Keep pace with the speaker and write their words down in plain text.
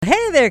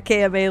there,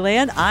 KMA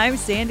Land. I'm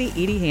Sandy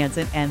Edie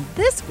Hansen, and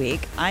this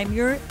week I'm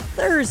your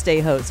Thursday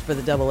host for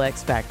the Double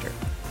X Factor.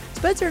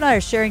 Spencer and I are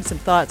sharing some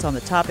thoughts on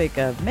the topic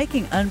of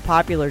making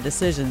unpopular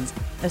decisions,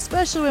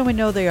 especially when we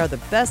know they are the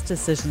best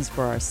decisions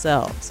for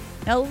ourselves.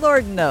 Now,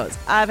 Lord knows,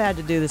 I've had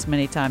to do this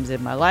many times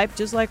in my life,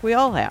 just like we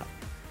all have.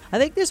 I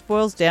think this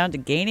boils down to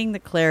gaining the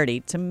clarity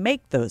to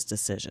make those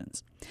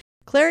decisions.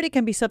 Clarity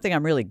can be something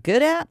I'm really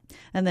good at,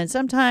 and then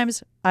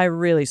sometimes I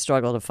really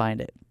struggle to find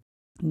it.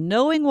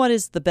 Knowing what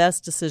is the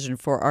best decision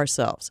for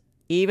ourselves,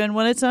 even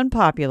when it's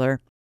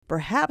unpopular,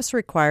 perhaps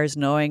requires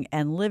knowing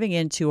and living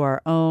into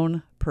our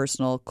own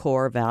personal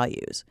core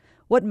values.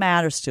 What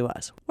matters to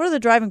us? What are the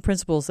driving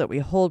principles that we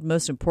hold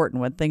most important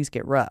when things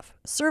get rough?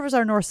 Serve as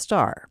our North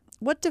Star.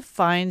 What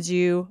defines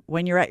you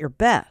when you're at your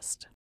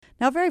best?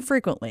 Now, very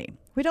frequently,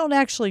 we don't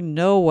actually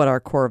know what our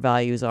core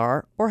values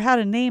are or how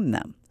to name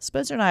them.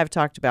 Spencer and I have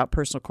talked about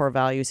personal core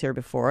values here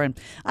before, and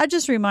I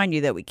just remind you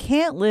that we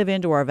can't live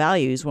into our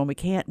values when we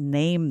can't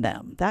name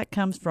them. That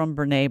comes from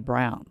Brené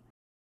Brown.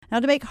 Now,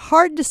 to make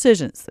hard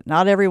decisions that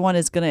not everyone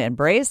is going to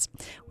embrace,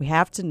 we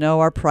have to know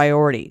our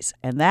priorities,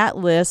 and that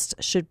list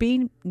should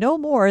be no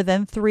more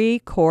than 3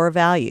 core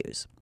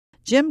values.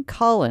 Jim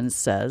Collins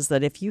says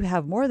that if you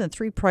have more than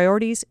 3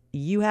 priorities,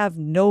 you have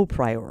no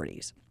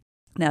priorities.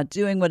 Now,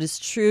 doing what is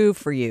true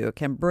for you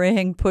can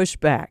bring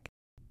pushback.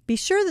 Be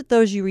sure that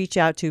those you reach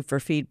out to for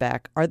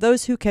feedback are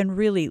those who can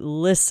really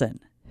listen,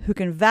 who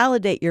can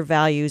validate your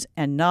values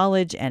and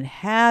knowledge and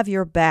have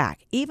your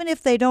back, even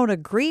if they don't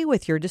agree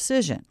with your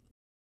decision.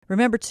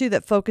 Remember, too,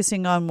 that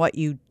focusing on what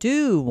you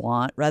do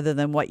want rather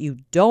than what you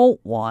don't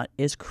want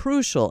is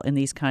crucial in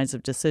these kinds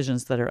of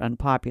decisions that are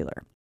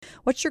unpopular.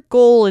 What's your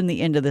goal in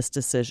the end of this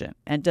decision?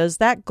 And does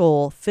that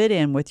goal fit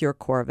in with your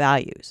core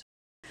values?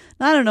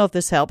 Now, I don't know if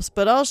this helps,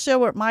 but I'll share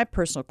what my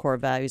personal core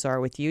values are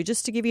with you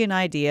just to give you an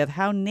idea of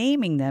how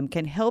naming them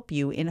can help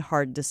you in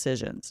hard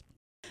decisions.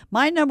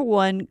 My number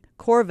 1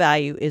 core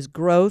value is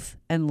growth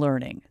and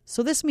learning.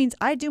 So this means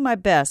I do my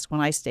best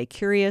when I stay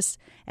curious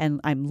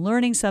and I'm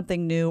learning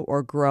something new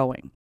or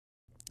growing.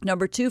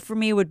 Number 2 for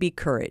me would be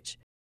courage,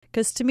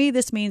 because to me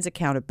this means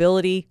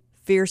accountability,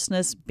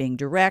 fierceness, being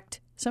direct,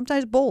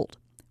 sometimes bold,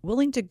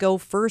 willing to go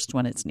first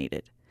when it's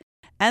needed.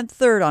 And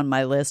third on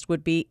my list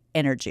would be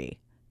energy.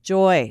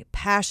 Joy,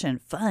 passion,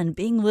 fun,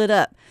 being lit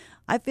up.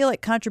 I feel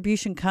like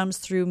contribution comes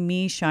through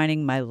me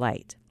shining my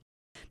light.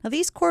 Now,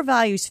 these core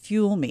values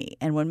fuel me,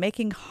 and when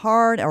making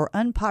hard or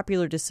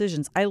unpopular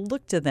decisions, I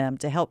look to them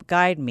to help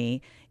guide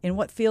me in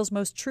what feels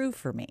most true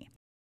for me.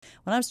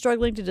 When I'm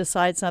struggling to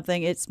decide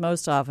something, it's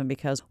most often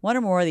because one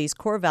or more of these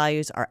core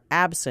values are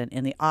absent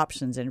in the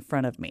options in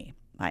front of me.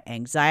 My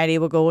anxiety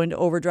will go into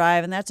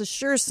overdrive, and that's a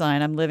sure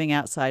sign I'm living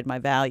outside my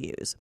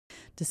values.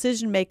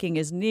 Decision-making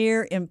is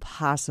near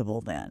impossible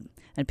then,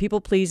 and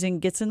people-pleasing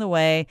gets in the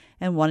way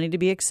and wanting to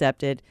be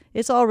accepted.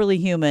 It's all really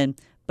human,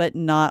 but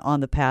not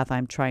on the path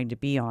I'm trying to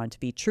be on to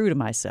be true to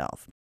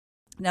myself.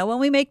 Now, when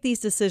we make these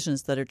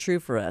decisions that are true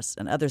for us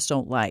and others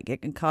don't like,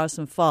 it can cause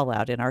some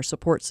fallout in our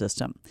support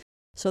system.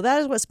 So that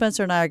is what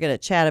Spencer and I are going to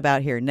chat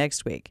about here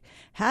next week.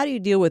 How do you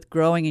deal with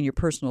growing in your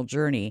personal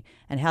journey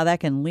and how that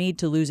can lead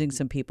to losing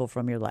some people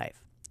from your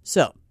life?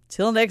 So,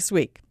 till next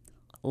week.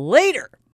 Later!